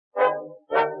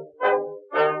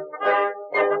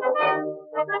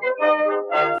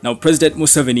Now, President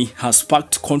Museveni has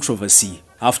sparked controversy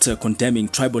after condemning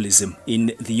tribalism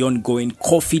in the ongoing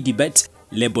coffee debate,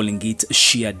 labeling it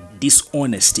sheer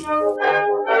dishonesty.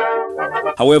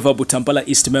 However, Butampala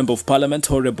East Member of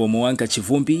Parliament, Honorable Muwanga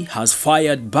Kivumbi, has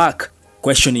fired back,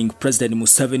 questioning President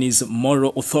Museveni's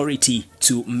moral authority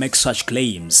to make such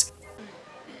claims.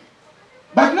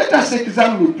 But let us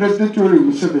examine President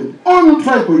Museveni on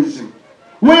tribalism,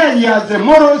 where he has a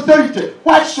moral authority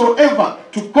whatsoever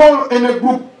to call any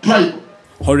group tribal.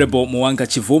 Honorable Muwanga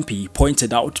Kivumbi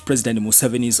pointed out President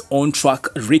Museveni's on-track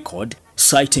record,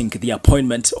 citing the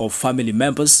appointment of family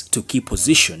members to key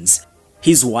positions.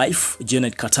 His wife,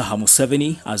 Janet Kataha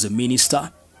Museveni, as a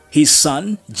minister, his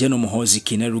son, General Muhoozi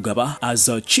Kainerugaba, as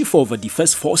a chief of the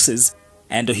defense forces,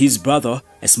 and his brother,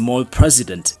 a small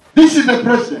president. This is the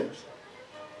president,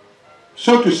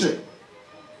 so to say,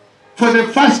 for the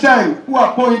first time, who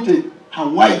appointed her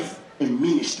wife a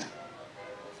minister.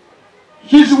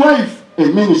 His wife a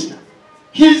minister.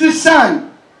 His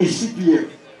son a CPF.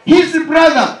 His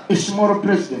brother a small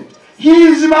president. He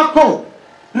is Mako,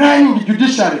 running the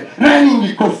judiciary, running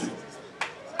the coffee.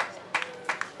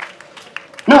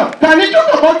 Now, can he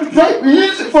talk about the tribe?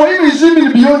 For him, he's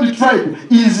even beyond the tribe.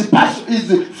 He is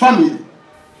family.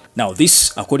 Now,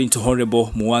 this, according to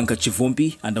Honorable Muwanga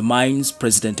Kivumbi, undermines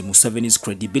President Museveni's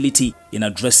credibility in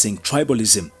addressing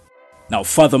tribalism. Now,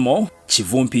 furthermore,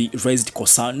 Kivumbi raised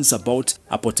concerns about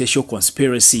a potential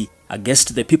conspiracy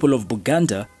against the people of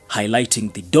Buganda,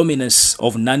 highlighting the dominance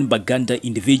of non-Baganda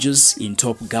individuals in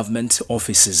top government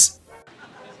offices.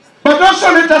 But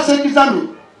also let us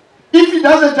examine if he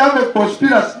doesn't have a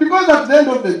conspiracy, because at the end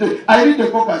of the day, I read the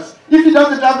caucus, if he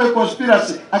doesn't have a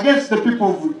conspiracy against the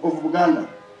people of Buganda,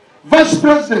 Vice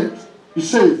President, he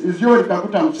says, is Yoweri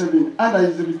Kaguta Museveni under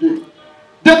his regime.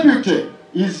 Deputy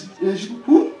is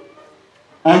who?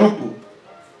 Alupo.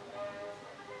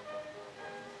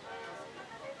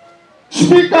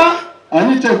 Speaker,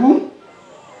 Anita who?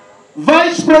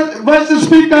 Vice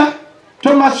Speaker,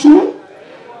 Thomas who?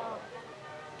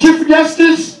 Chief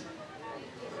Justice,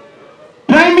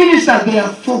 Prime Minister, there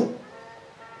are four.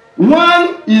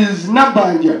 One is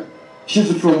Nabanja,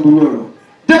 she's from Bunyoro.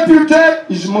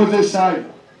 Deputy is Moses Sai.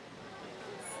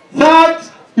 Third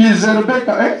is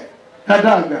Rebecca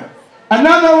Kadaga.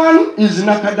 Another one is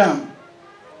Nakadam.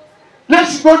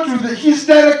 Let's go to his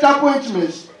direct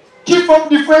appointments. Chief of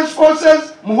Defense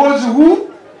Forces, Muhoozi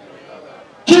who?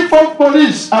 Chief of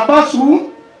Police, Abbas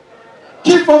who?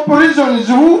 Chief of Prison is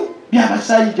who?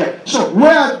 Biabasaija. So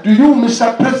where do you,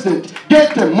 Mr. President,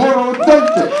 get a moral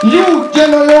authority? You,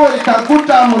 General Yoweri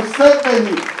Kaguta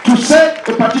Museveni, to say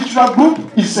a particular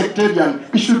group is sectarian.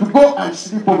 You should go and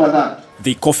sleep over that.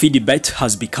 The coffee debate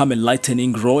has become a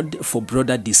lightning rod for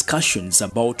broader discussions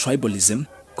about tribalism,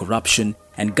 corruption,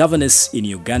 and governance in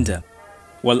Uganda.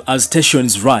 While as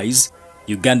tensions rise,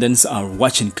 Ugandans are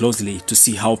watching closely to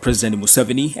see how President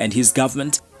Museveni and his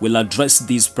government will address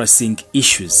these pressing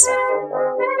issues.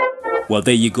 Well,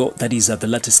 there you go. That is the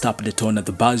latest update on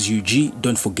the Buzz UG.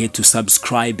 Don't forget to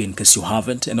subscribe in case you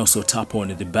haven't, and also tap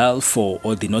on the bell for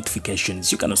all the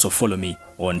notifications. You can also follow me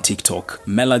on TikTok,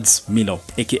 Melads Milo,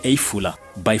 aka Fula.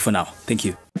 Bye for now. Thank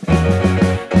you.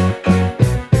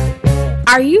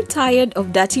 Are you tired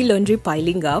of dirty laundry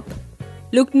piling up?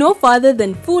 Look no further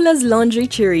than Fuller's Laundry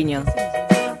Chirinya.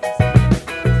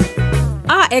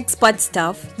 Our expert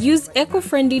staff use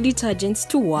eco-friendly detergents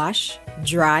to wash,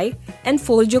 dry, and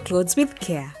fold your clothes with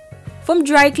care. From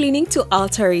dry cleaning to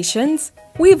alterations,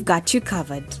 we've got you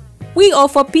covered. We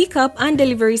offer pickup and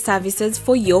delivery services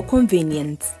for your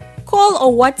convenience. Call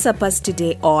or WhatsApp us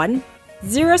today on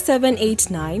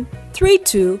 0789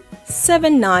 32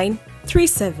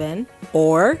 7937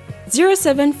 or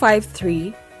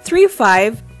 0753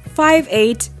 35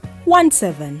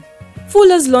 5817.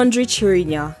 Fuller's Laundry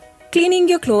Chirinya. Cleaning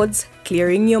your clothes,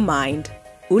 clearing your mind.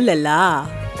 Ooh la la!